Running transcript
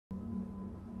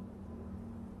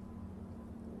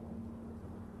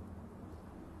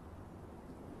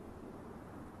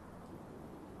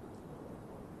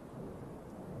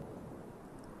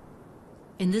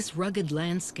In this rugged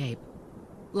landscape,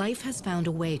 life has found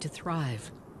a way to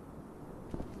thrive.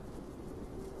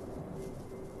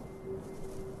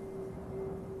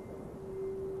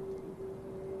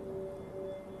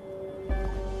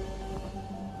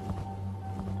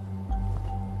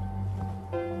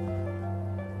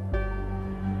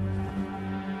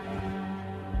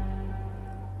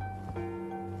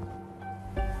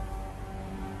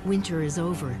 Winter is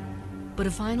over, but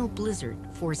a final blizzard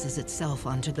forces itself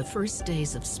onto the first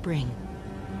days of spring.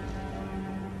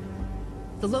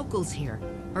 The locals here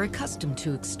are accustomed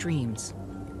to extremes.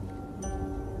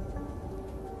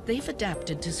 They've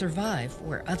adapted to survive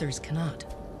where others cannot.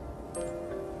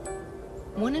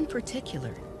 One in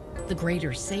particular, the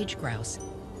greater sage grouse,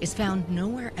 is found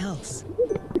nowhere else.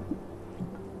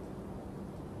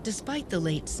 Despite the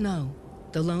late snow,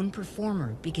 the lone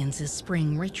performer begins his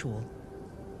spring ritual.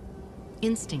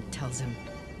 Instinct tells him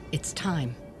it's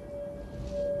time.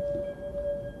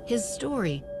 His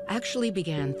story actually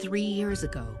began 3 years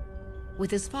ago with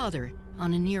his father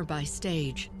on a nearby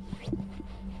stage.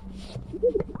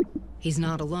 He's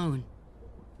not alone.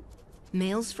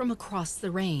 Males from across the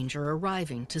range are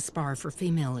arriving to spar for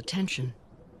female attention.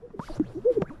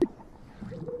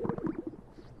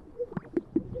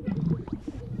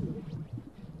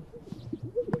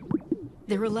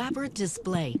 Their elaborate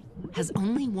display has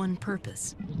only one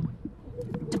purpose: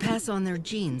 to pass on their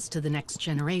genes to the next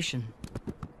generation.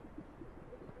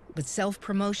 But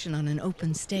self-promotion on an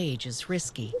open stage is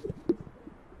risky.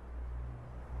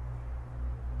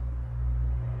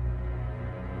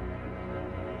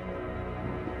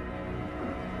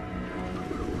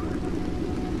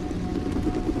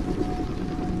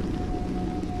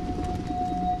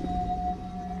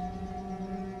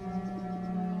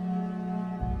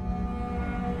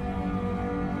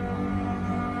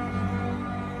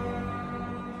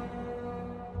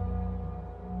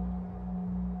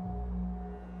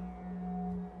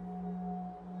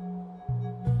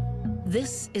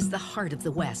 This is the heart of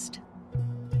the West.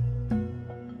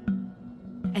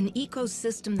 An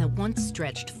ecosystem that once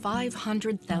stretched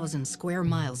 500,000 square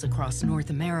miles across North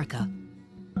America.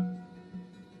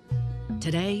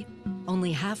 Today,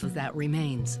 only half of that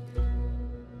remains.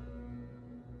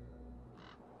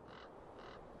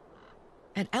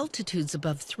 At altitudes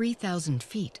above 3,000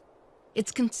 feet,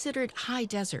 it's considered high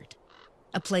desert,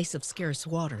 a place of scarce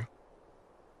water.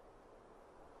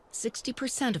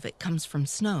 60% of it comes from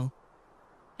snow,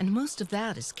 and most of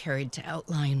that is carried to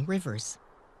outlying rivers.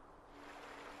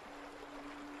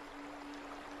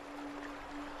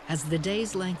 As the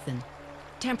days lengthen,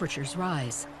 temperatures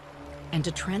rise, and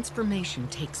a transformation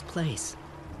takes place.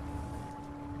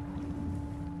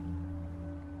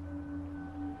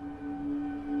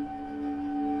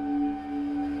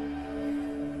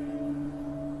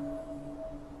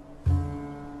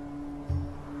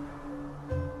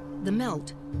 The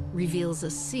melt reveals a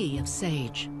sea of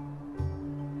sage.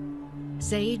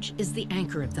 Sage is the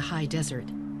anchor of the high desert.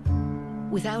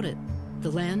 Without it, the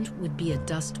land would be a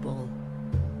dust bowl.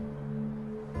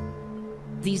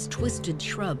 These twisted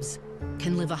shrubs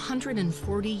can live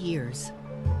 140 years.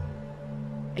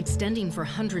 Extending for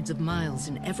hundreds of miles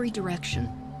in every direction,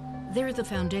 they're the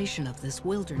foundation of this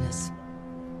wilderness.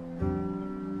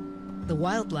 The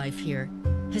wildlife here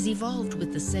has evolved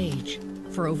with the sage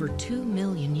for over 2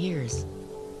 million years.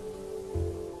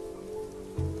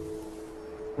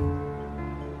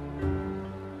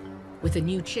 With a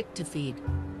new chick to feed,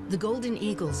 the golden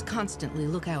eagles constantly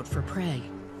look out for prey.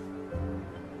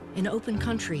 In open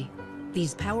country,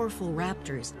 these powerful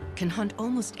raptors can hunt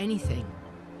almost anything,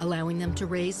 allowing them to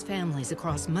raise families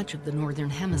across much of the Northern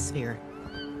Hemisphere.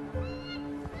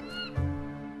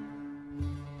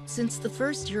 Since the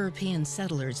first European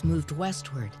settlers moved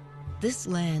westward, this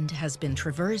land has been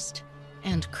traversed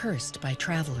and cursed by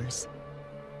travelers.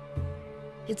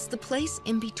 It's the place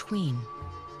in between,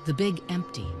 the big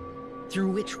empty, through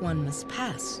which one must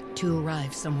pass to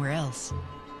arrive somewhere else.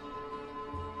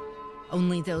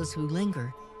 Only those who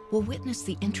linger will witness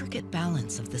the intricate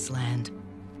balance of this land.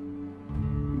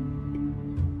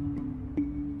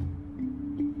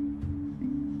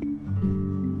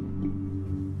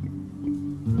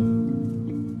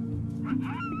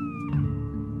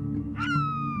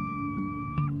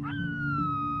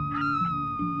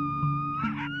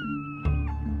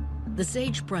 The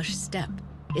sagebrush steppe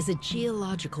is a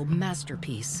geological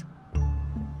masterpiece.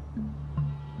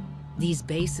 These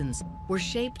basins were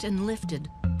shaped and lifted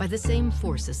by the same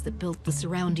forces that built the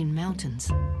surrounding mountains.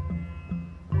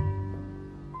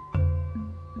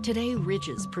 Today,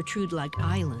 ridges protrude like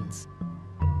islands.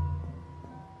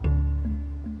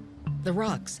 The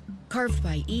rocks, carved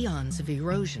by eons of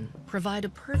erosion, provide a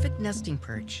perfect nesting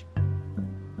perch.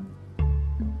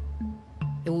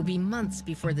 It will be months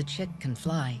before the chick can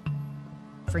fly.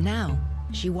 For now,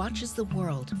 she watches the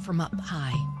world from up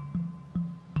high.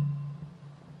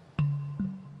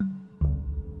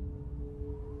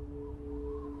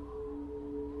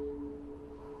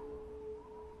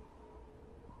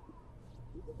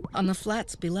 On the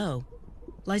flats below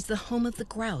lies the home of the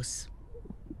grouse.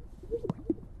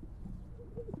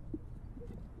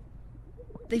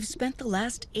 They've spent the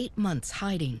last 8 months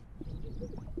hiding.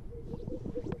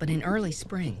 But in early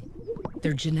spring,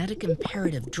 their genetic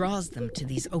imperative draws them to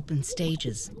these open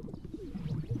stages.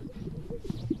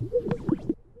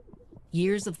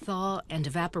 Years of thaw and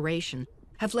evaporation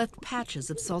have left patches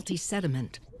of salty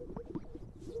sediment.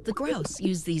 The grouse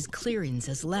use these clearings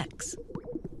as leks,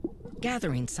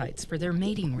 gathering sites for their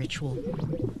mating ritual.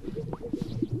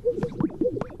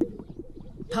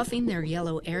 Puffing their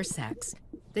yellow air sacs,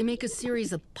 they make a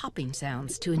series of popping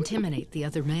sounds to intimidate the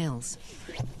other males.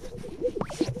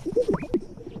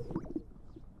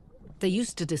 They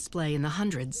used to display in the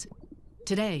hundreds.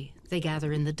 Today, they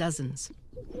gather in the dozens.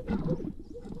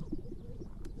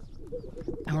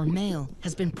 Our male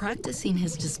has been practicing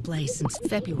his display since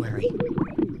February.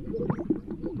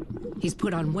 He's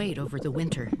put on weight over the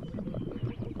winter.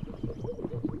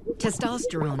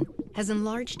 Testosterone has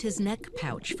enlarged his neck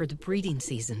pouch for the breeding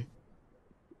season.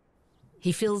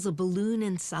 He fills a balloon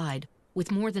inside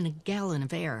with more than a gallon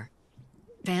of air,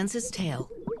 fans his tail,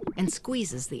 and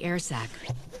squeezes the air sac.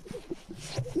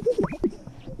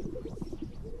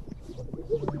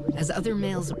 As other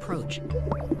males approach,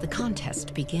 the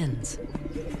contest begins.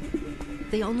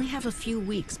 They only have a few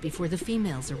weeks before the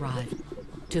females arrive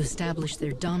to establish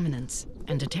their dominance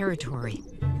and a territory.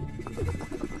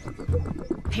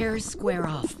 Pairs square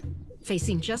off,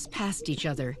 facing just past each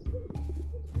other.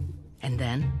 And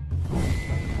then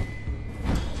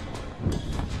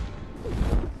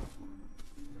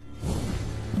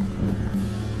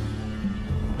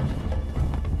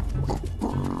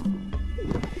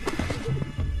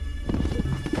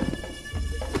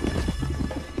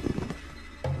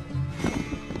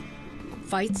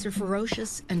fights are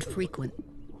ferocious and frequent.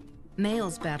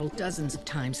 Males battle dozens of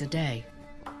times a day.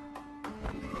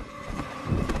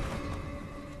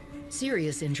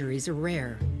 Serious injuries are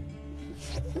rare.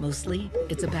 Mostly,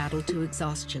 it's a battle to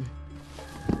exhaustion.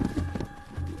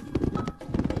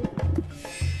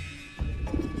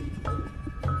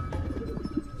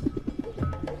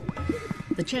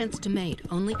 The chance to mate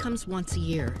only comes once a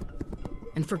year,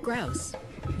 and for grouse,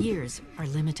 years are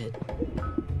limited.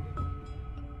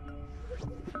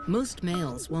 Most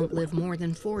males won't live more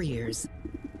than 4 years.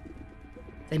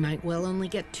 They might well only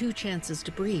get 2 chances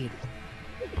to breed,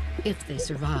 if they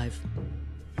survive.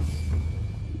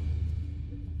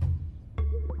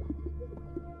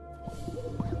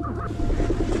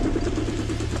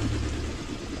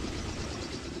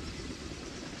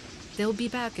 They'll be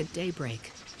back at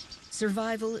daybreak.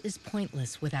 Survival is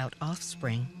pointless without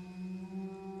offspring.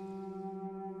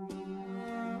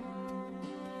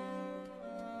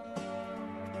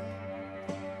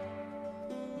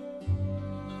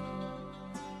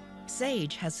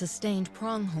 Sage has sustained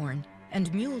pronghorn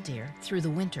and mule deer through the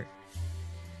winter.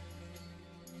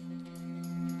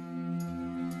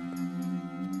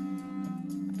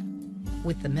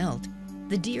 With the melt,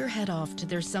 the deer head off to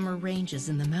their summer ranges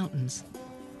in the mountains.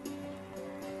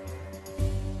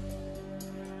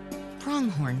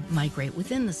 Pronghorn migrate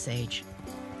within the sage.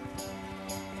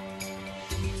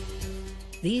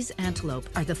 These antelope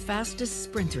are the fastest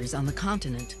sprinters on the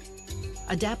continent,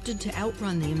 adapted to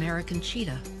outrun the American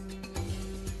cheetah.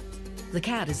 The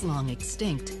cat is long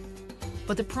extinct,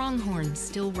 but the pronghorn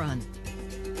still run.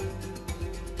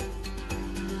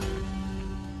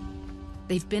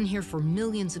 They've been here for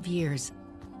millions of years,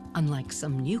 unlike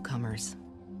some newcomers.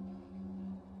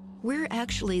 We're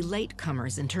actually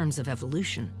latecomers in terms of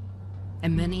evolution,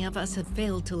 and many of us have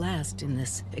failed to last in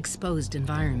this exposed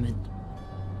environment.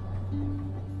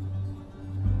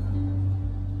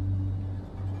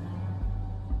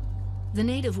 The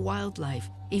native wildlife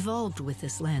evolved with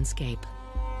this landscape,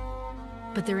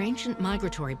 but their ancient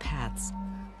migratory paths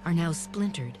are now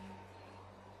splintered.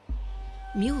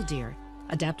 Mule deer,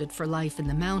 adapted for life in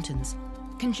the mountains,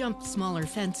 can jump smaller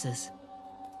fences.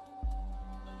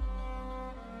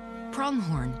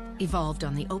 Pronghorn evolved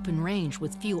on the open range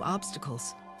with few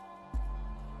obstacles.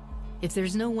 If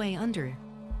there's no way under,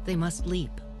 they must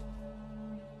leap.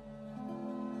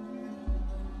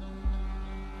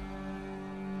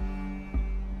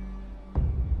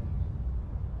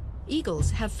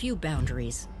 Eagles have few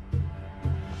boundaries.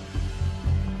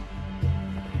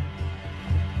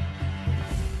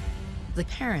 The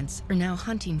parents are now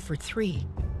hunting for 3.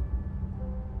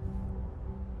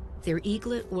 their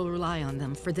eaglet will rely on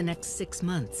them for the next 6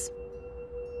 months.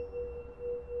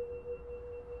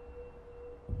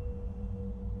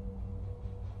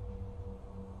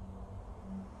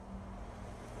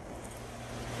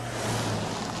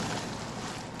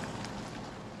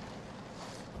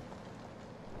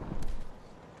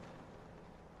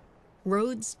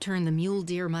 Roads turn the mule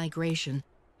deer migration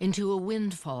into a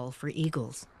windfall for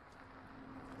eagles.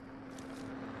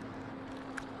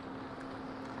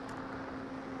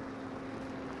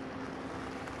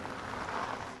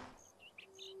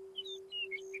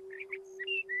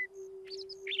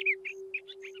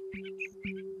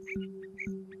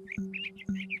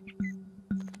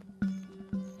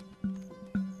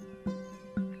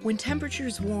 When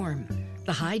temperatures warm,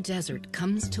 the high desert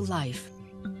comes to life,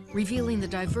 revealing the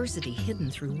diversity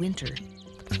hidden through winter.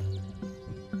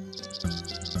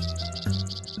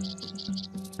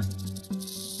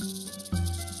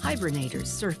 Hibernators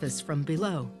surface from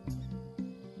below.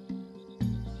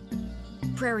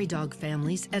 Prairie dog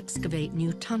families excavate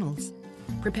new tunnels,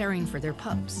 preparing for their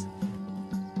pups.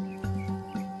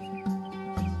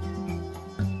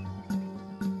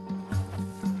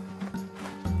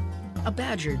 A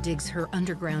badger digs her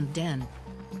underground den,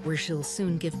 where she'll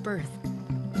soon give birth.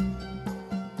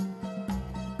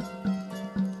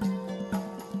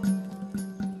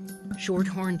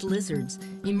 Short-horned lizards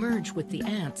emerge with the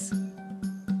ants.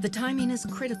 The timing is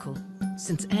critical,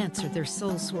 since ants are their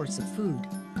sole source of food.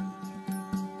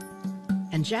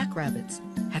 And jackrabbits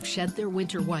have shed their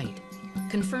winter white,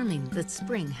 confirming that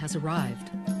spring has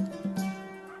arrived.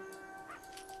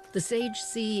 The sage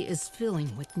sea is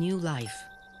filling with new life,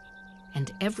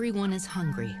 and everyone is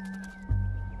hungry.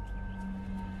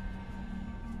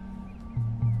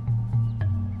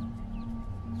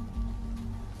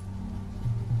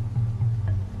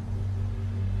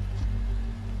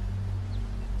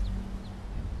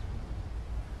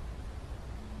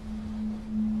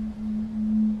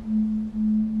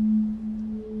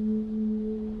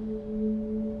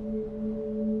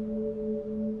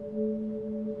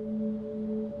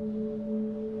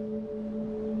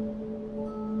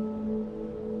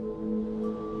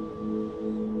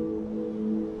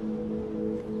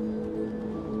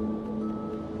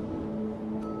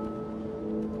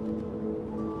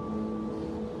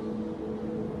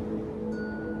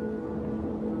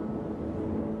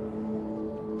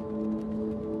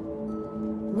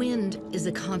 Wind is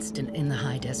a constant in the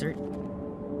high desert.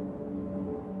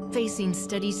 Facing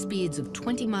steady speeds of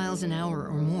 20 miles an hour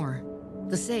or more,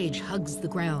 the sage hugs the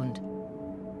ground.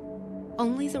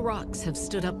 Only the rocks have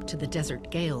stood up to the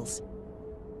desert gales.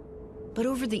 But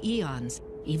over the eons,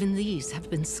 even these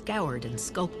have been scoured and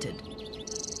sculpted.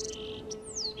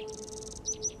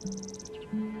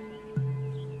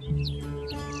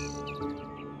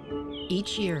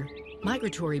 Each year,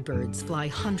 migratory birds fly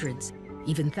hundreds,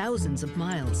 even thousands of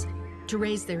miles, to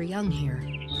raise their young here.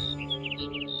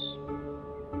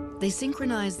 They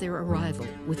synchronize their arrival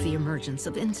with the emergence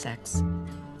of insects.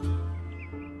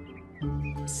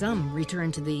 Some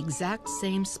return to the exact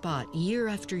same spot year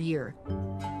after year,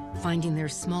 finding their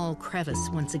small crevice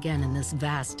once again in this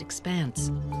vast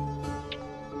expanse.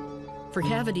 For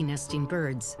cavity nesting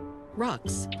birds,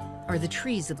 rocks are the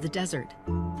trees of the desert.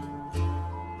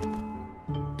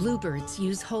 Bluebirds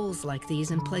use holes like these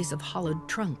in place of hollowed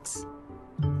trunks.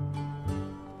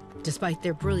 Despite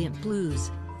their brilliant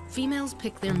blues, females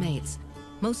pick their mates,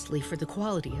 mostly for the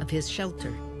quality of his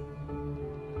shelter.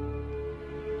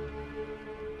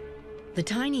 The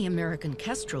tiny American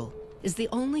kestrel is the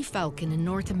only falcon in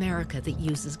North America that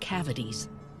uses cavities.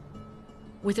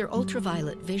 With their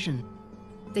ultraviolet vision,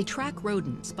 they track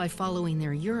rodents by following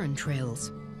their urine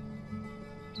trails.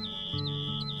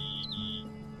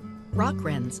 Rock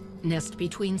wrens nest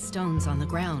between stones on the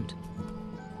ground.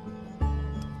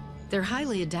 They're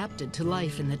highly adapted to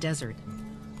life in the desert.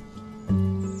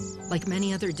 Like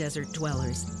many other desert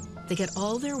dwellers, they get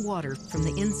all their water from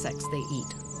the insects they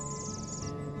eat.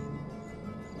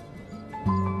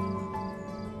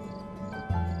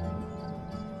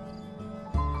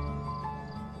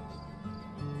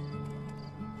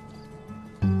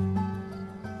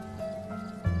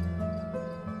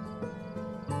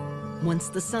 Once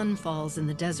the sun falls in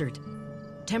the desert,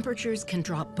 temperatures can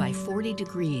drop by 40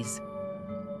 degrees,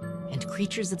 and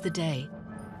creatures of the day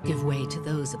give way to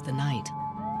those of the night.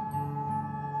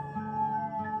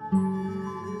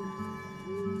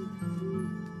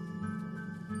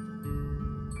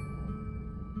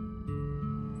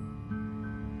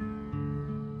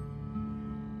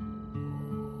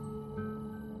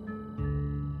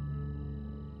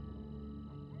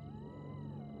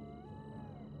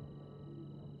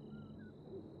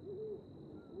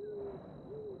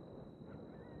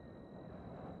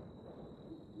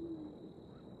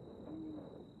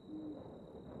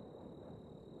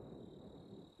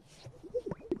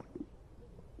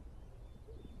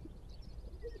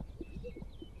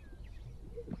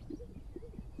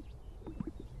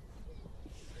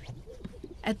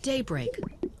 At daybreak,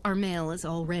 our male is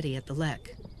already at the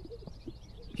lek.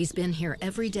 He's been here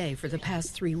every day for the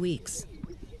past 3 weeks.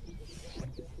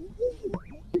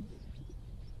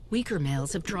 Weaker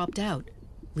males have dropped out,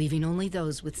 leaving only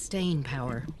those with staying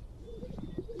power.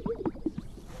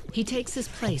 He takes his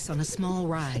place on a small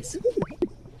rise,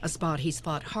 a spot he's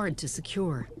fought hard to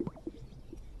secure.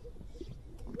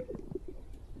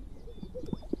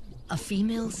 A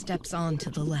female steps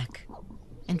onto the lek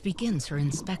and begins her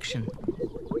inspection.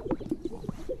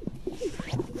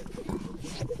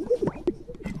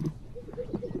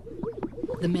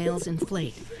 The males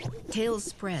inflate, tails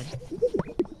spread,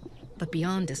 but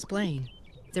beyond displaying,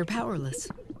 they're powerless.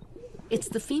 It's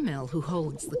the female who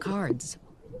holds the cards.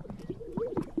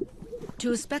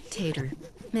 To a spectator,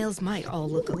 males might all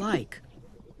look alike,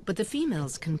 but the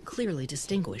females can clearly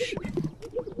distinguish.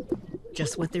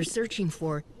 Just what they're searching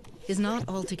for is not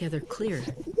altogether clear.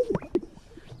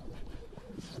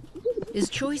 Is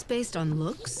choice based on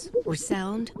looks or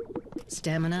sound,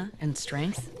 stamina and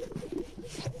strength?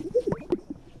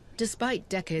 Despite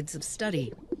decades of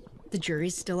study, the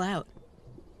jury's still out.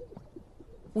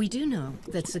 We do know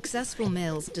that successful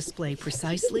males display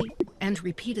precisely and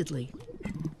repeatedly,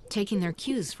 taking their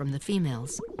cues from the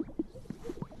females.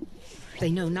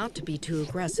 They know not to be too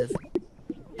aggressive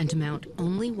and to mount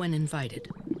only when invited.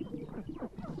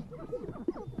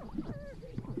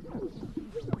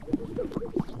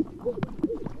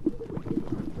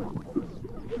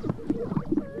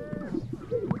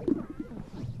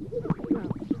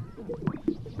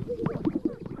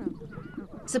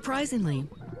 Surprisingly,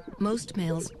 most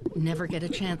males never get a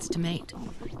chance to mate.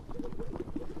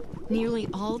 Nearly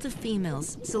all the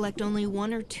females select only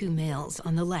 1 or 2 males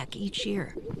on the lek each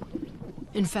year.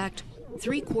 In fact,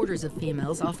 3/4 of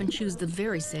females often choose the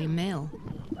very same male.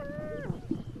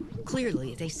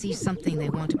 Clearly, they see something they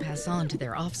want to pass on to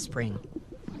their offspring.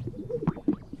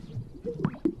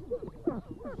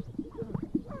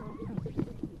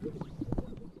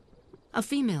 A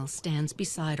female stands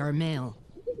beside our male,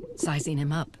 sizing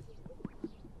him up.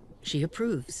 She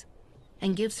approves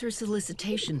and gives her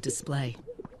solicitation display.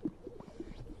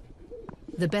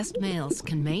 The best males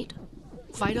can mate,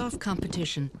 fight off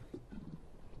competition,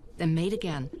 then mate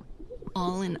again,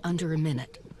 all in under a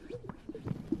minute.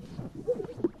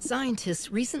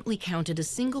 Scientists recently counted a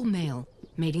single male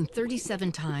mating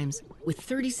 37 times with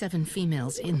 37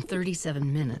 females in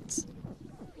 37 minutes.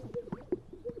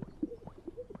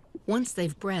 Once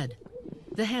they've bred,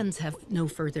 the hens have no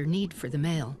further need for the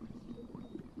male.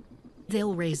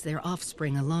 They'll raise their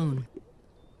offspring alone.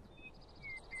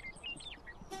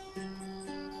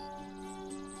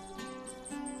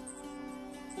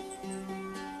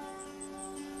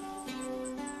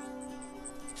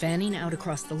 Fanning out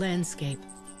across the landscape,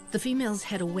 the females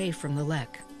head away from the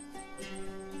lek.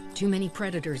 Too many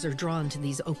predators are drawn to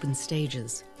these open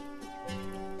stages.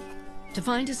 To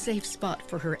find a safe spot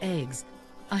for her eggs,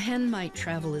 a hen might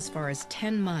travel as far as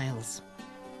 10 miles.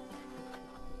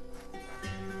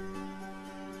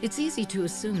 It's easy to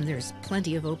assume there's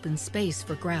plenty of open space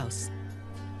for grouse.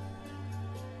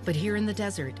 But here in the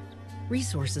desert,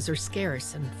 resources are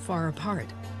scarce and far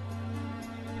apart.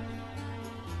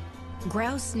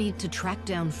 Grouse need to track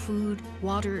down food,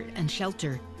 water, and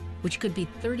shelter, which could be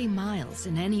 30 miles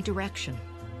in any direction.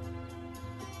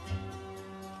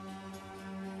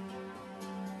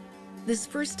 This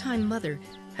first-time mother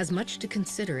has much to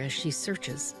consider as she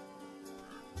searches.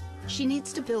 She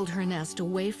needs to build her nest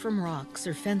away from rocks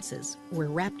or fences where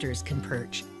raptors can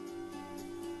perch.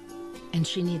 And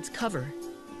she needs cover,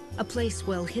 a place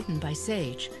well hidden by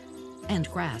sage, and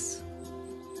grass.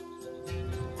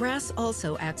 Grass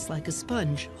also acts like a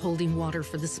sponge, holding water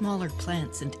for the smaller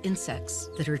plants and insects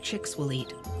that her chicks will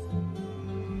eat.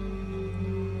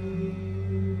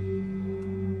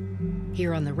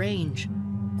 Here on the range,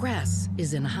 grass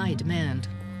is in high demand.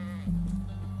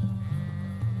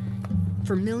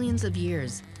 For millions of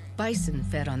years, bison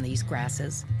fed on these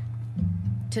grasses.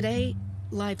 Today,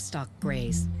 livestock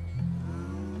graze.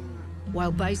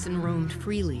 While bison roamed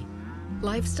freely,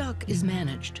 livestock is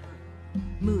managed,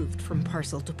 moved from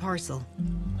parcel to parcel.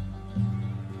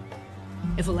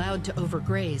 If allowed to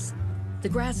overgraze, the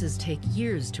grasses take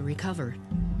years to recover.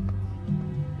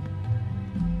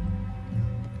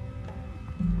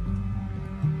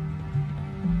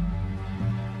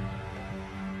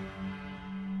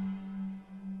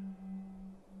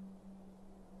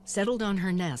 Settled on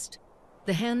her nest,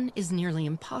 the hen is nearly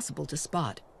impossible to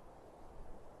spot.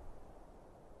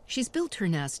 She's built her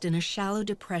nest in a shallow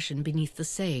depression beneath the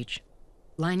sage,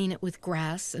 lining it with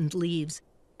grass and leaves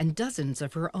and dozens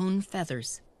of her own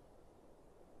feathers.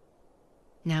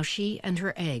 Now she and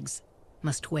her eggs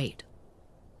must wait.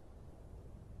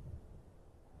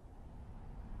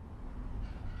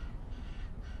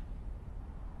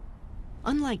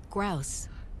 Unlike grouse,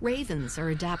 ravens are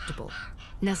adaptable,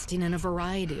 nesting in a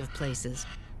variety of places.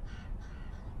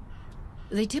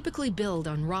 They typically build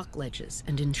on rock ledges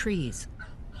and in trees,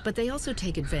 but they also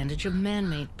take advantage of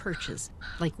man-made perches,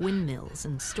 like windmills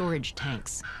and storage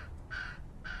tanks.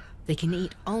 They can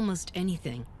eat almost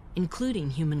anything,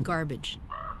 including human garbage.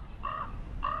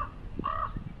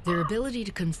 Their ability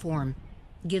to conform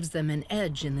gives them an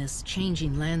edge in this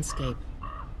changing landscape.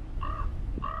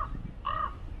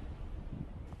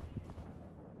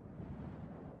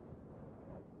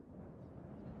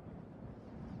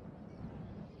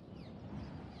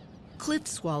 Cliff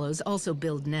swallows also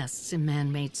build nests in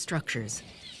man-made structures.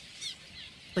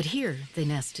 But here, they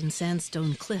nest in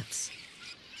sandstone cliffs.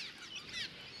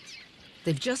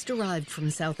 They've just arrived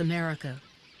from South America,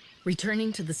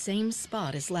 returning to the same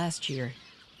spot as last year.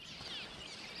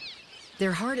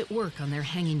 They're hard at work on their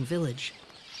hanging village.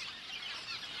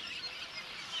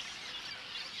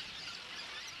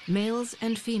 Males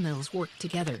and females work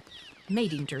together,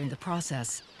 mating during the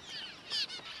process.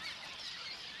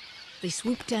 They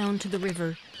swoop down to the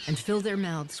river and fill their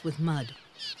mouths with mud,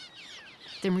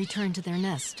 then return to their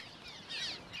nest.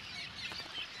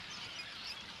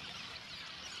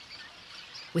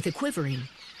 With a quivering,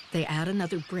 they add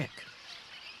another brick.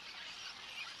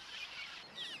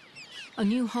 A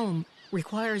new home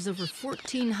requires over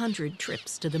 1,400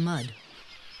 trips to the mud.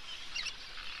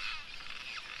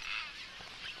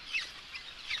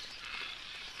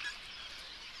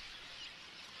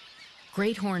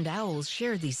 Great horned owls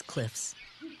share these cliffs.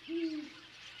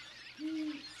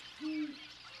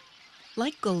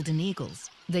 Like golden eagles,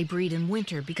 they breed in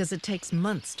winter because it takes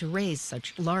months to raise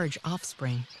such large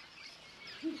offspring.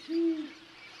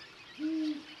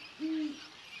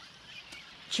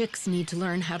 Chicks need to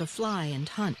learn how to fly and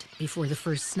hunt before the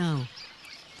first snow.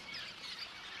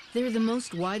 They're the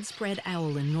most widespread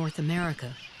owl in North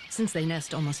America, since they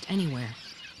nest almost anywhere.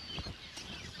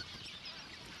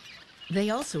 They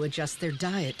also adjust their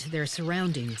diet to their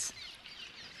surroundings.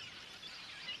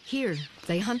 Here,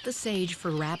 they hunt the sage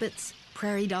for rabbits,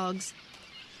 prairie dogs,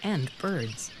 and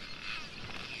birds.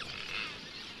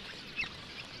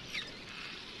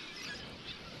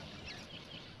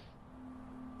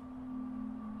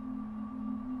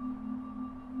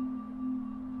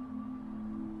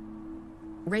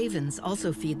 Ravens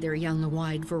also feed their young a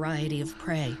wide variety of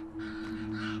prey.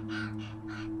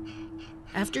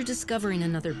 After discovering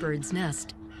another bird's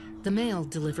nest, the male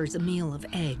delivers a meal of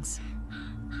eggs.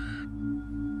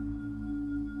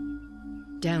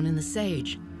 Down in the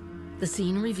sage, the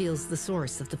scene reveals the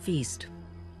source of the feast.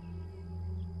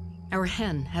 Our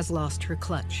hen has lost her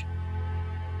clutch.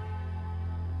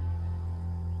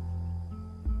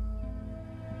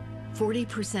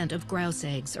 "40% of grouse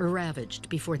eggs are ravaged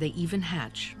before they even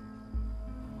hatch.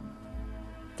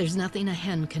 There's nothing a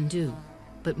hen can do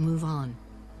but move on.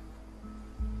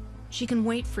 She can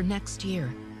wait for next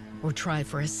year or try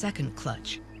for a second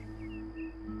clutch.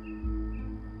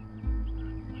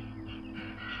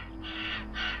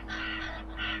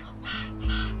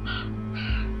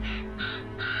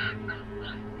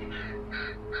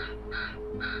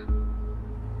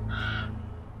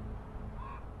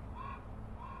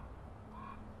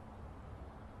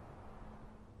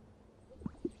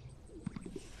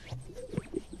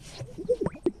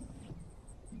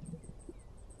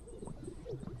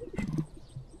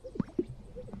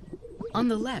 On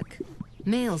the lek,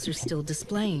 males are still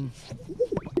displaying.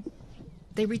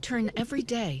 They return every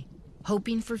day,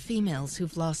 hoping for females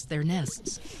who've lost their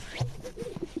nests.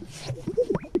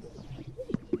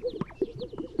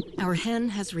 Our hen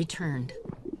has returned,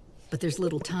 but there's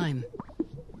little time.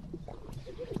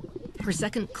 Her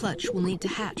second clutch will need to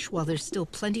hatch while there's still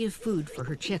plenty of food for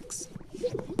her chicks.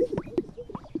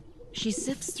 She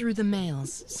sifts through the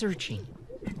males, searching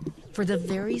for the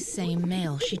very same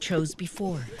male she chose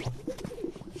before.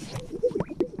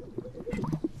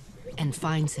 And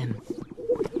finds him.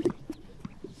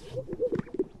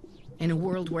 In a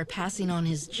world where passing on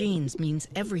his genes means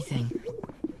everything,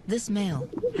 this male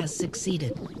has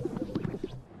succeeded.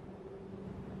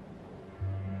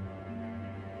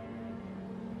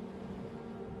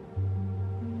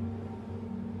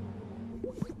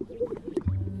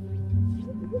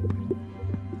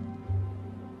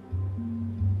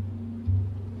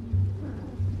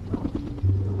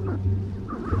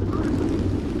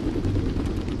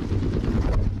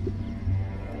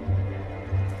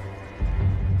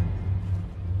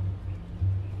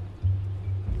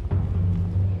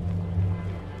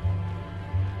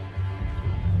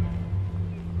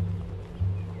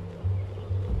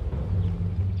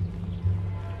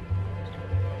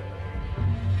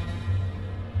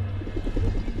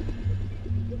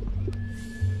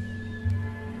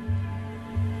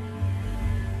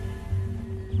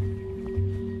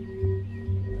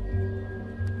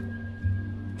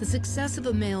 success of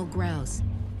a male grouse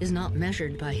is not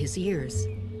measured by his years,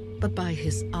 but by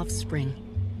his offspring.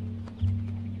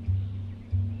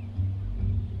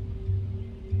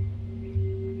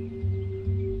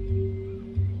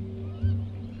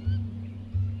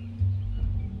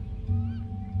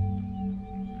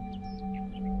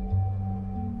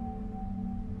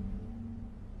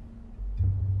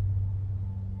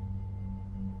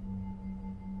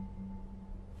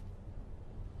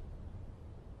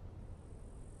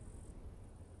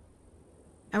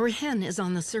 Our hen is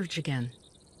on the search again,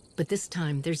 but this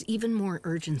time there's even more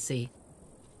urgency.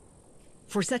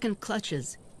 For second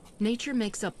clutches, nature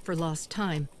makes up for lost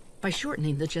time by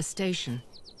shortening the gestation.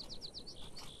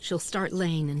 She'll start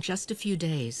laying in just a few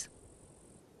days.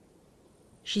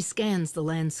 She scans the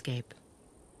landscape.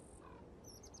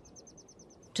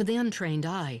 To the untrained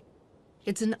eye,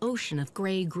 it's an ocean of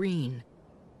gray-green.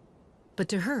 But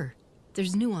to her,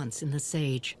 there's nuance in the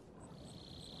sage.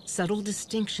 Subtle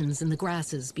distinctions in the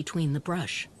grasses between the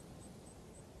brush.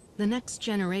 The next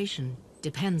generation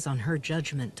depends on her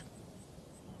judgment.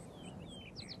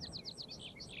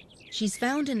 She's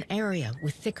found an area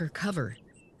with thicker cover.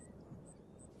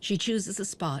 She chooses a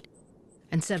spot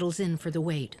and settles in for the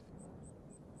wait.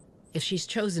 If she's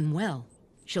chosen well,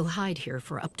 she'll hide here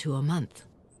for up to a month.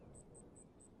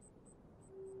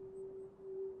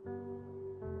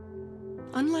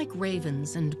 Unlike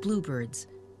ravens and bluebirds,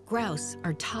 grouse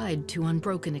are tied to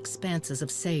unbroken expanses of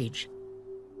sage.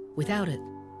 Without it,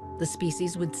 the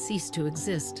species would cease to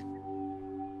exist.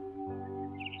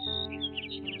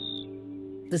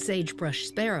 The sagebrush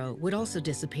sparrow would also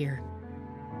disappear.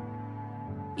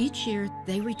 Each year,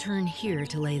 they return here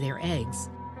to lay their eggs.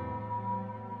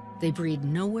 They breed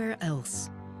nowhere else.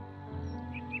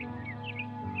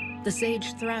 The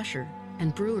sage thrasher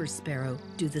and brewer's sparrow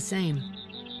do the same.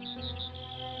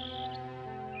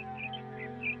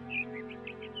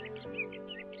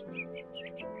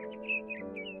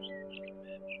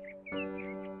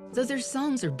 Though their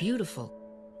songs are beautiful,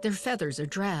 their feathers are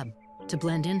drab to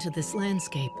blend into this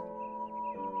landscape.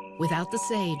 Without the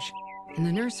sage and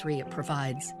the nursery it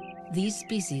provides, these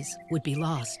species would be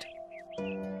lost.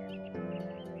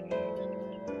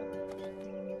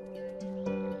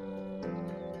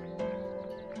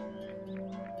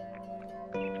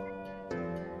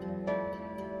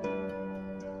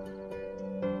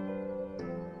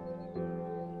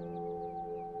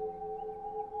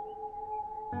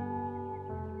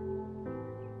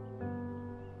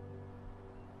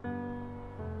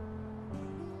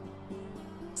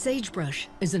 Sagebrush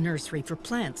is a nursery for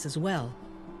plants as well.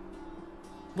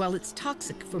 While it's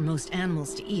toxic for most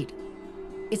animals to eat,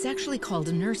 it's actually called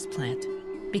a nurse plant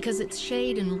because its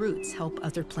shade and roots help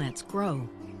other plants grow.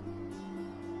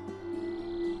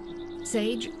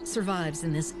 Sage survives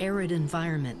in this arid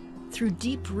environment through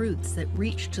deep roots that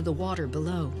reach to the water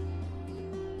below.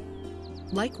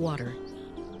 Like water,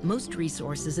 most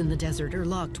resources in the desert are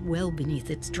locked well beneath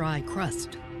its dry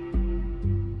crust.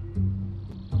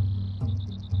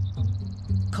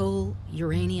 Coal,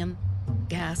 uranium,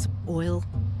 gas, oil.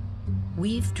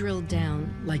 We've drilled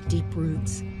down like deep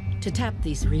roots to tap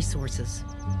these resources.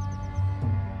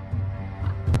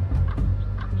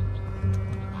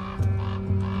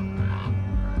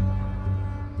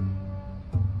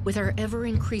 With our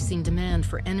ever-increasing demand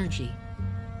for energy,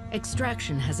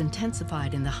 extraction has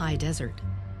intensified in the high desert.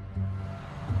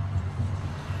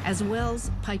 As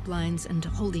wells, pipelines, and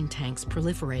holding tanks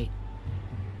proliferate,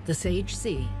 the Sage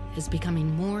Sea is becoming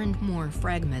more and more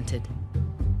fragmented.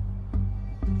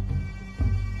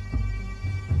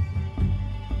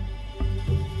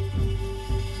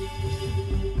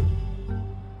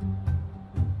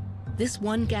 This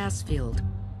one gas field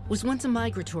was once a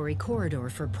migratory corridor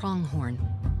for pronghorn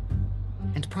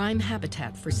and prime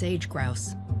habitat for sage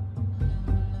grouse.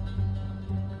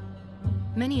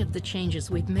 Many of the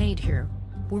changes we've made here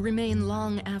will remain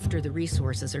long after the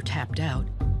resources are tapped out.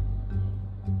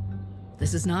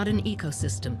 This is not an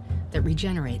ecosystem that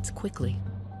regenerates quickly.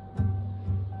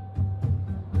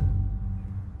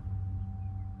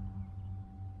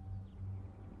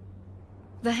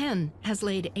 The hen has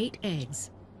laid 8 eggs,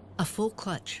 a full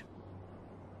clutch.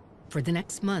 For the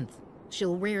next month,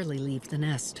 she'll rarely leave the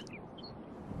nest.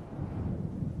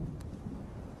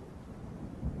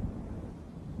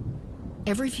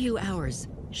 Every few hours,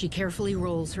 she carefully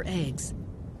rolls her eggs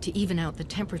to even out the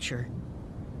temperature.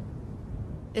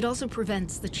 It also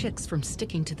prevents the chicks from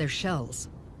sticking to their shells.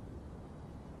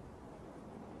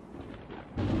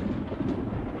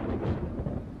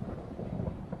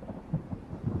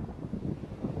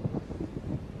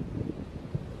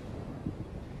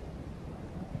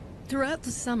 Throughout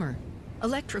the summer,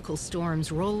 electrical storms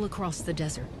roll across the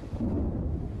desert.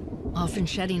 often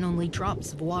shedding only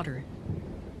drops of water.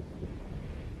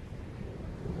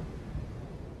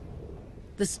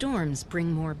 The storms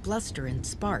bring more bluster and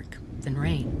spark than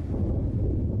rain.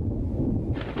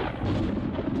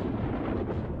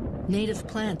 Native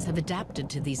plants have adapted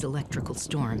to these electrical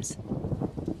storms.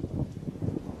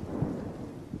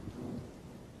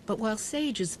 But while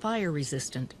sage is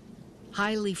fire-resistant,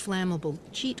 highly flammable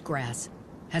cheatgrass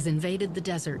has invaded the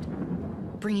desert,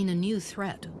 bringing a new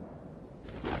threat.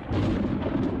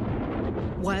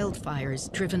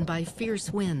 Wildfires driven by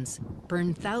fierce winds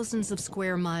burn thousands of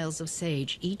square miles of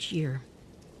sage each year.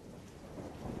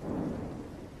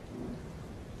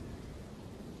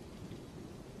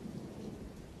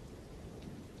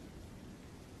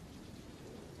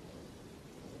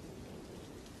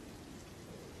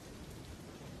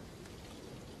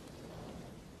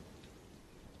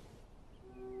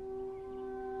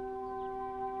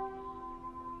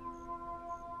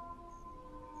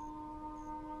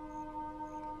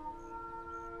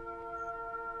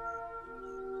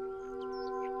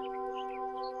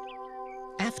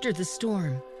 After the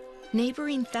storm,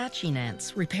 neighboring thatching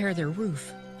ants repair their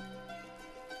roof.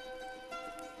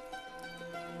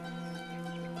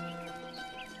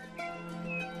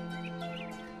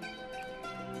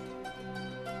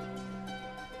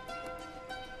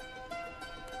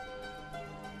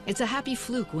 It's a happy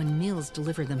fluke when meals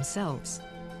deliver themselves.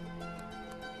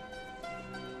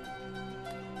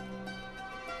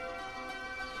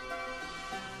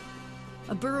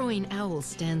 A burrowing owl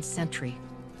stands sentry.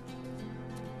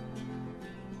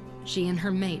 She and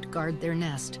her mate guard their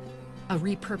nest, a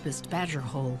repurposed badger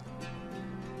hole.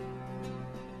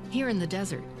 Here in the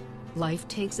desert, life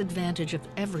takes advantage of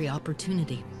every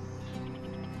opportunity.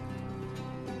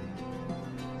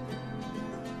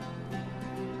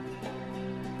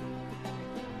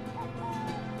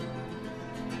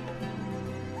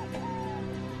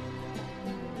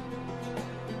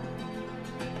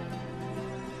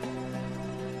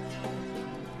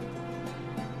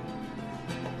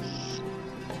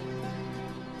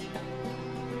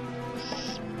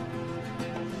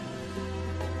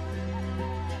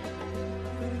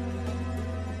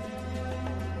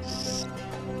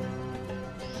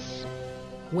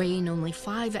 Weighing only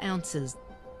 5 ounces,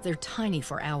 they're tiny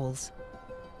for owls.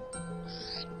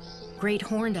 Great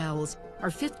horned owls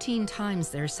are 15 times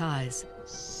their size.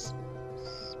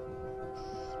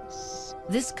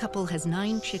 This couple has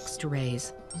 9 chicks to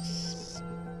raise.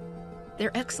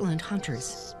 They're excellent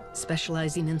hunters,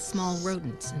 specializing in small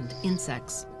rodents and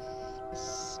insects.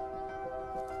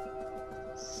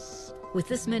 With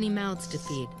this many mouths to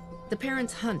feed, the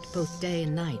parents hunt both day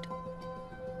and night.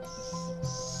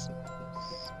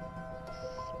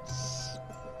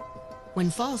 When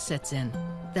fall sets in,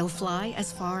 they'll fly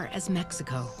as far as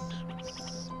Mexico.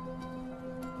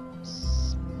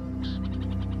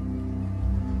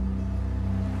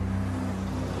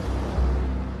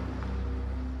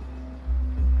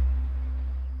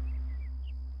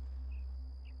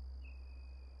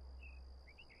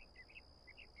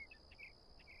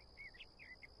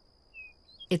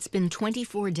 It's been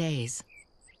 24 days.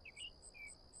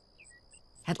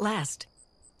 At last,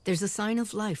 there's a sign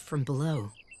of life from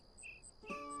below.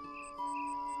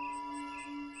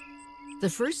 The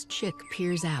first chick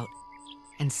peers out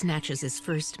and snatches his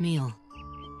first meal.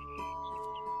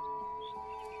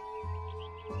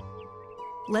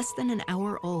 Less than an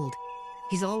hour old,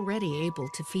 he's already able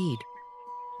to feed.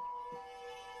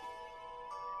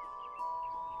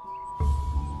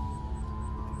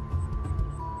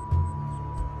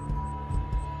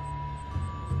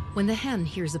 When the hen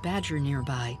hears a badger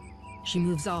nearby, she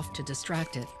moves off to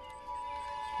distract it,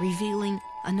 revealing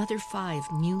another 5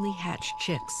 newly hatched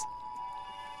chicks.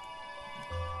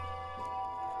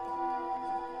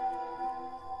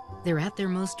 They're at their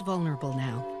most vulnerable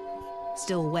now,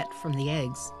 still wet from the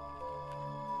eggs.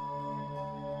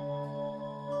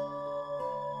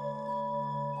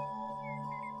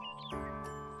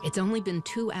 It's only been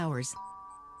 2 hours,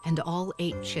 and all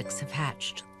 8 chicks have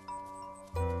hatched.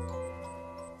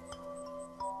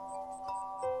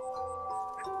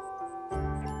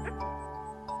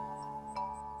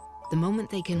 The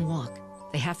moment they can walk,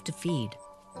 they have to feed.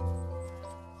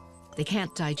 They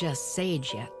can't digest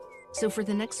sage yet, so for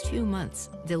the next few months,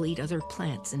 they'll eat other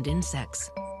plants and insects.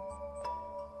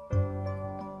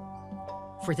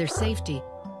 For their safety,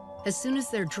 as soon as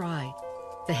they're dry,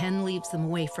 the hen leaves them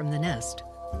away from the nest,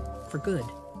 for good.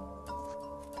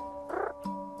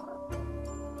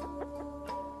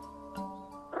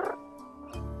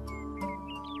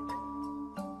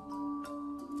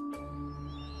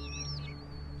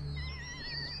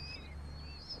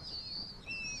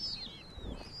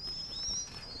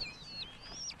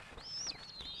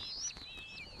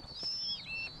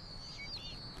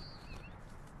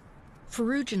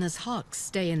 Ferruginous hawks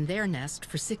stay in their nest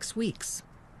for 6 weeks.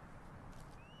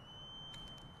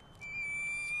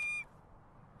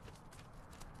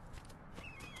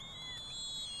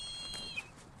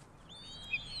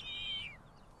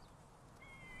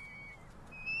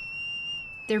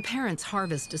 Their parents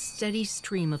harvest a steady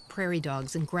stream of prairie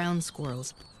dogs and ground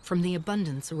squirrels from the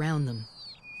abundance around them.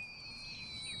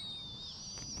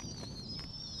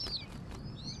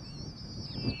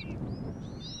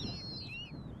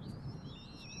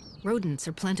 Rodents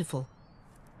are plentiful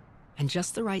and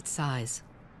just the right size.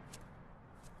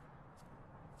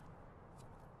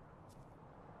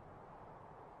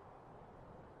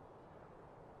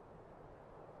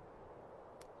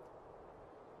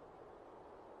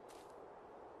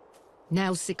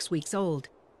 Now 6 weeks old,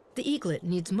 the eaglet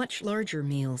needs much larger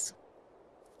meals.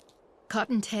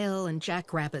 Cottontail and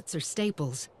jackrabbits are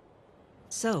staples.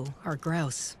 So are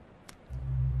grouse.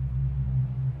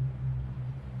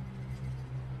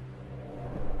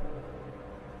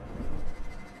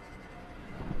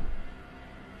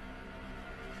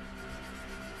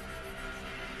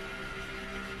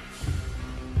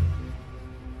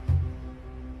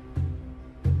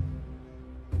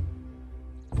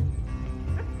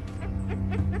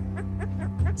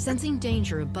 Sensing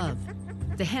danger above,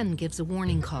 the hen gives a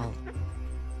warning call.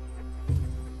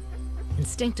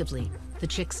 Instinctively, the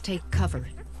chicks take cover.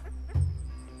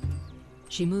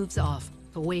 She moves off,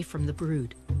 away from the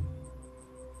brood.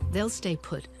 They'll stay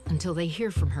put until they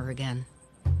hear from her again.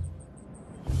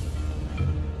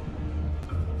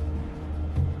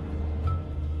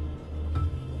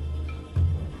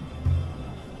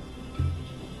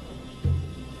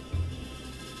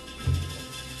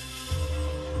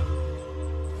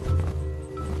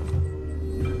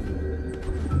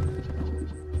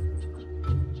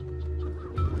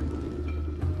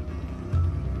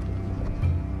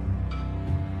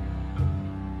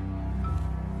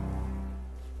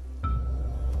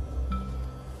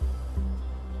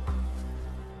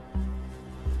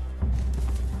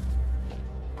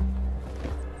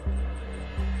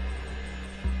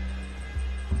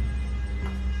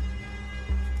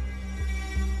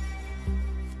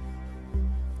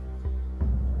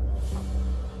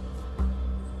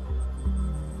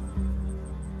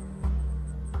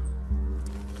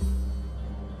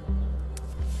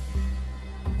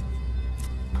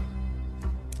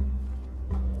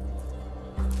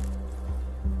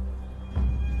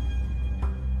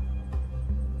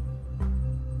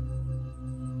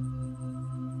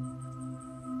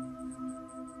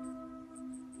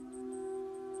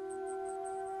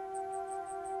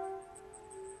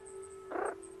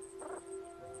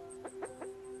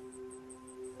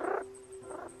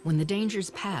 When the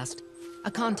danger's past, a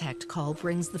contact call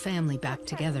brings the family back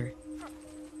together.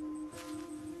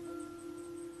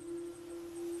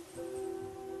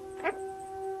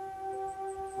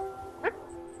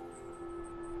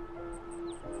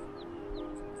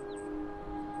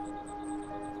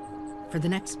 For the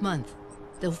next month,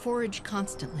 they'll forage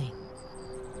constantly.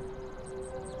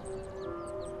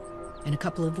 In a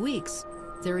couple of weeks,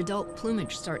 their adult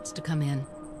plumage starts to come in.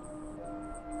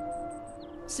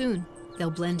 Soon, they'll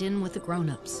blend in with the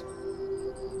grown-ups.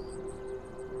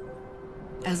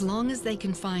 As long as they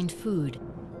can find food,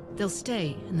 they'll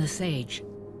stay in the sage.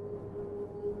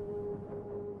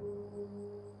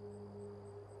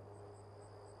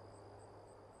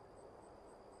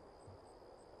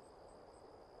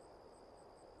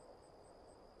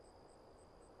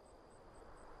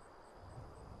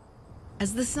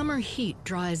 As the summer heat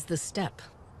dries the steppe,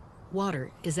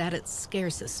 water is at its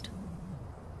scarcest.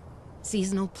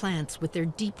 Seasonal plants with their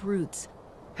deep roots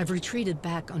have retreated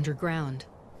back underground.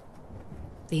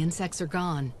 The insects are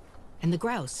gone, and the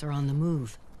grouse are on the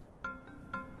move.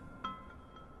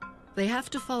 They have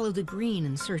to follow the green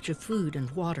in search of food and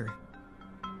water.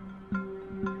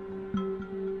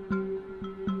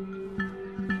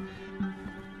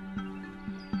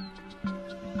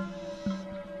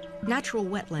 Natural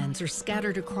wetlands are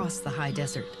scattered across the high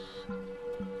desert.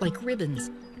 Like ribbons,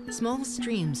 small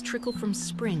streams trickle from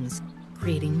springs,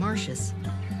 creating marshes.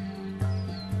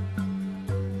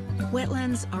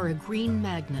 Wetlands are a green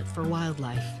magnet for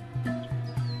wildlife.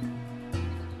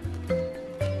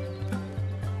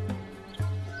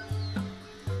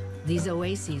 These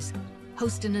oases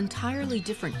host an entirely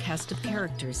different cast of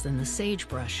characters than the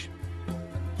sagebrush.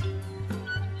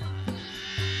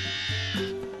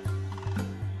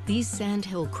 These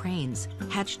sandhill cranes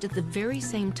hatched at the very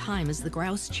same time as the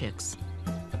grouse chicks.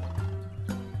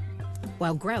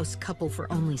 While grouse couple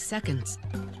for only seconds,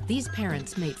 these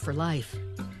parents mate for life.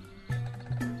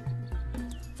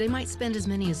 They might spend as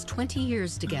many as 20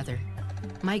 years together,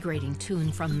 migrating to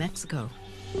and from Mexico.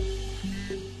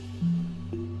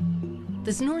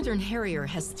 This northern harrier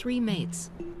has 3 mates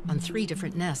on 3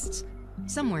 different nests,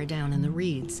 somewhere down in the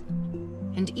reeds,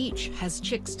 and each has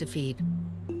chicks to feed.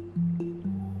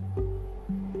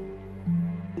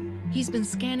 He's been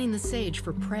scanning the sage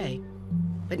for prey,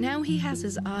 but now he has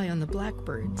his eye on the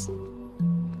blackbirds.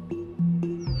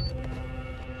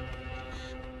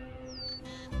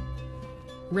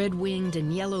 Red-winged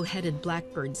and yellow-headed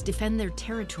blackbirds defend their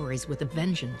territories with a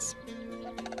vengeance.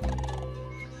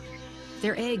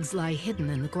 Their eggs lie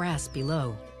hidden in the grass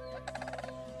below.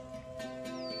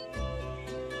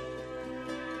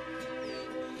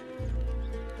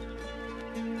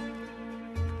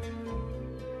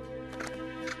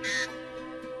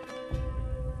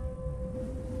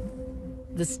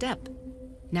 The steppe,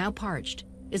 now parched,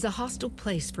 is a hostile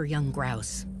place for young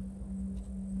grouse.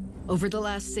 Over the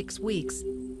last 6 weeks,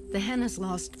 the hen has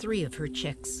lost 3 of her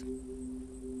chicks.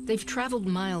 They've traveled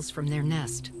miles from their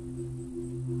nest.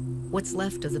 What's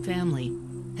left of the family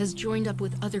has joined up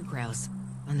with other grouse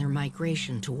on their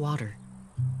migration to water.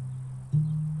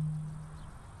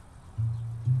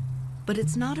 But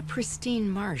it's not a pristine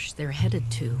marsh they're headed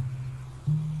to.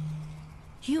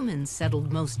 Humans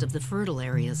settled most of the fertile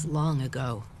areas long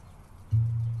ago.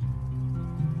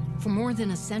 For more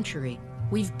than a century,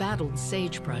 we've battled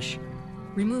sagebrush,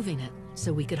 removing it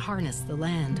so we could harness the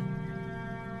land.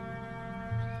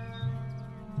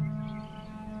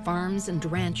 Farms and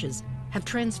ranches have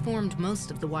transformed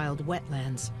most of the wild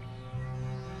wetlands.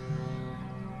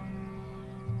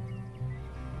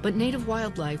 But native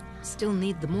wildlife still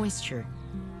need the moisture,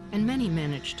 and many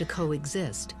manage to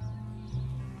coexist.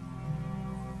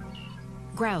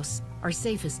 Grouse are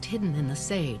safest hidden in the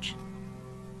sage.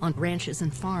 On ranches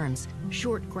and farms,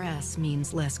 short grass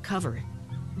means less cover.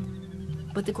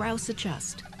 But the grouse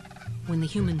adjust when the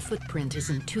human footprint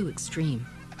isn't too extreme.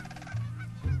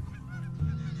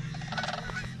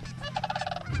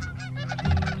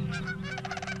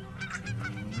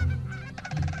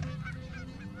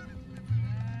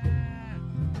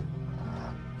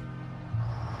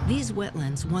 These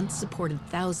wetlands once supported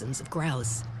thousands of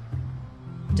grouse.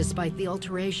 Despite the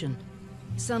alteration,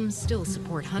 some still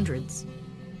support hundreds.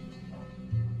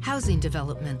 Housing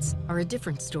developments are a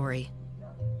different story.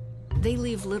 They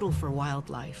leave little for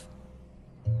wildlife.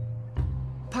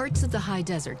 Parts of the high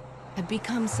desert have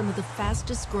become some of the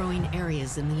fastest growing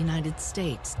areas in the United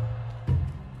States.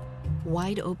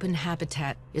 Wide open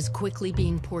habitat is quickly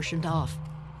being portioned off,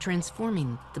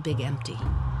 transforming the big empty.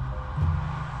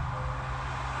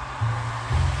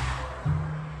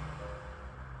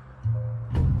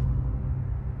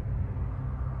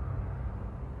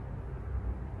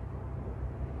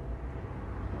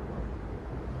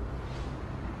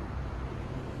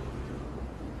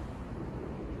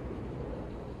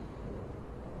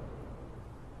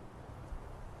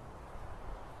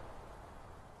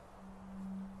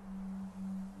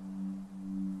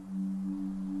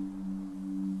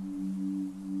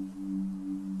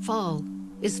 Fall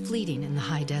is fleeting in the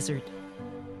high desert.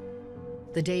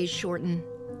 The days shorten,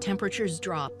 temperatures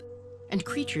drop, and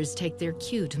creatures take their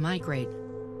cue to migrate.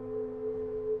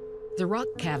 The rock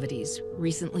cavities,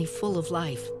 recently full of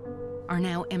life, are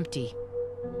now empty.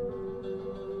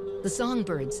 The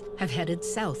songbirds have headed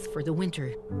south for the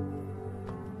winter.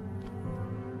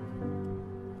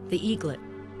 The eaglet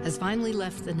has finally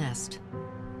left the nest.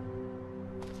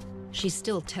 She's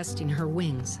still testing her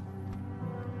wings.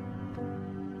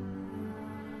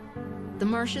 The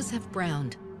marshes have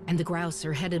browned, and the grouse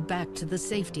are headed back to the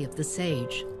safety of the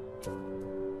sage.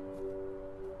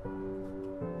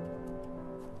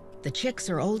 The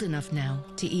chicks are old enough now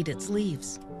to eat its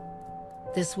leaves.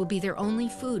 This will be their only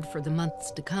food for the months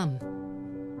to come.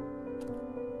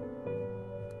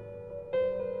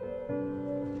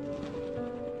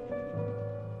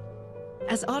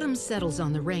 As autumn settles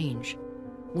on the range,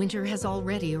 winter has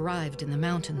already arrived in the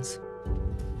mountains.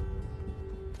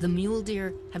 The mule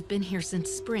deer have been here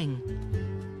since spring.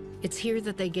 It's here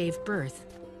that they gave birth,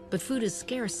 but food is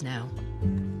scarce now.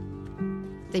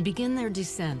 They begin their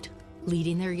descent,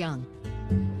 leading their young.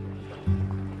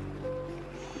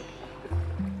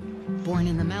 Born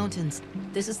in the mountains,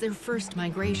 this is their first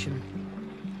migration.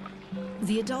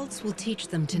 The adults will teach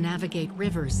them to navigate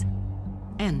rivers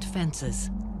and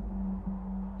fences.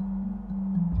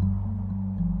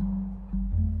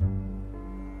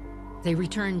 They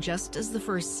return just as the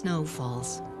first snow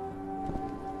falls.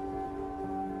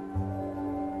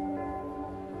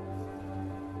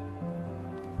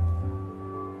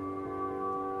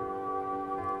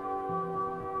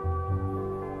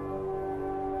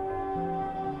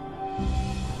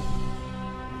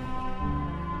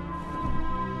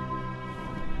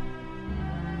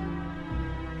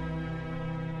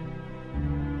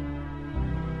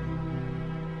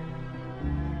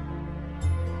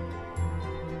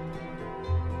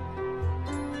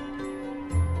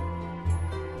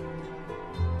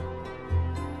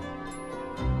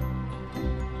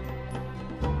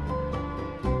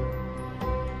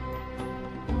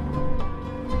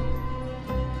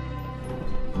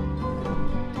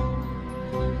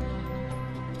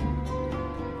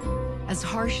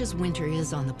 harsh as winter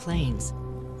is on the plains,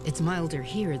 it's milder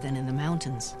here than in the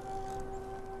mountains.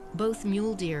 Both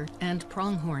mule deer and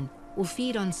pronghorn will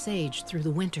feed on sage through the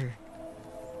winter.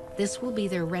 This will be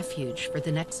their refuge for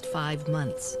the next 5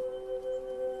 months.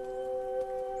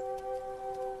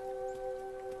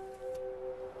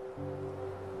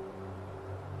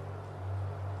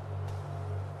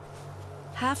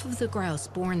 Half of the grouse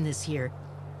born this year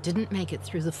didn't make it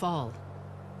through the fall.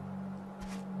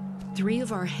 3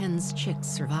 of our hen's chicks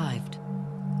survived.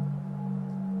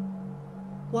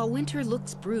 While winter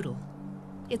looks brutal,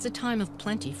 it's a time of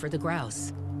plenty for the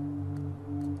grouse.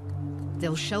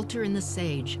 They'll shelter in the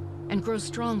sage and grow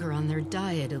stronger on their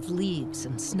diet of leaves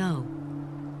and snow.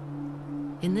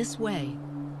 In this way,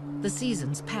 the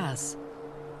seasons pass,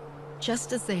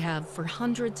 just as they have for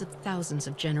hundreds of thousands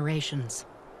of generations.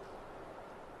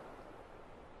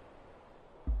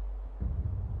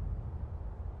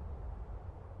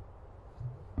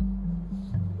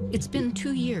 It's been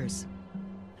 2 years,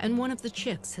 and one of the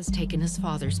chicks has taken his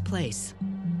father's place.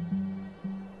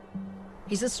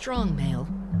 He's a strong male,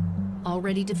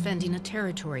 already defending a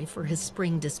territory for his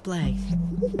spring display.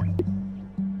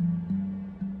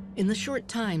 In the short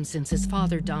time since his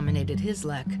father dominated his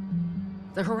lek,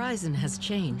 the horizon has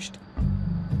changed.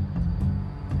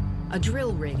 A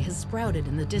drill rig has sprouted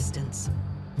in the distance.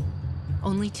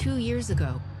 Only 2 years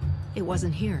ago, it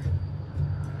wasn't here.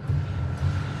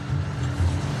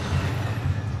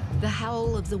 The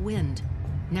howl of the wind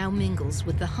now mingles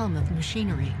with the hum of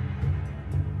machinery.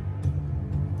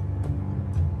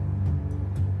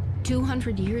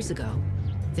 200 years ago,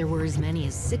 there were as many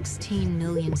as 16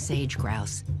 million sage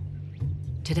grouse.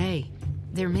 Today,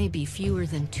 there may be fewer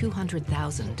than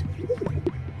 200,000.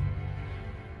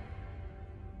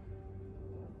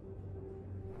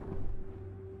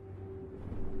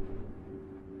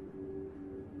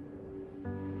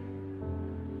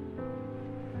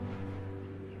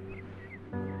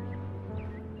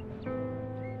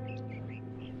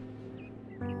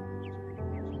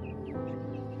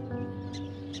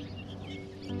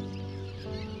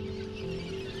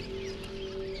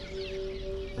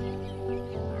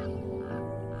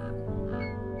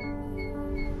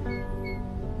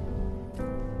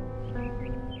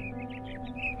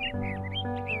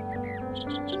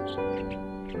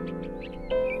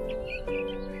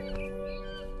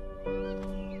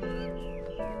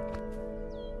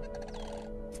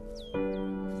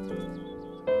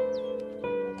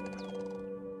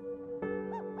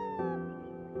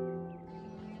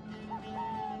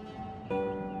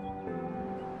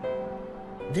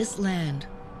 This land,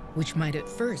 which might at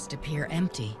first appear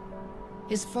empty,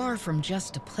 is far from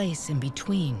just a place in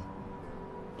between.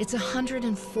 It's a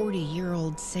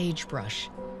 140-year-old sagebrush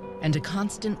and a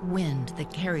constant wind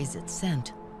that carries its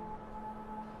scent.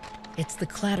 It's the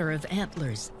clatter of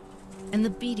antlers and the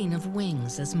beating of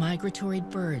wings as migratory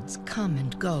birds come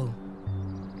and go.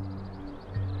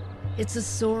 It's a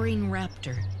soaring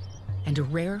raptor and a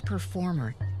rare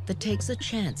performer that takes a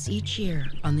chance each year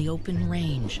on the open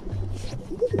range.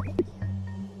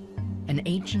 An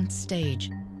ancient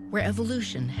stage where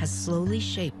evolution has slowly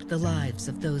shaped the lives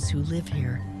of those who live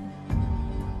here.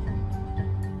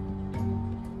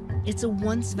 It's a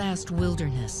once vast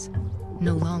wilderness,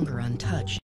 no longer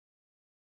untouched.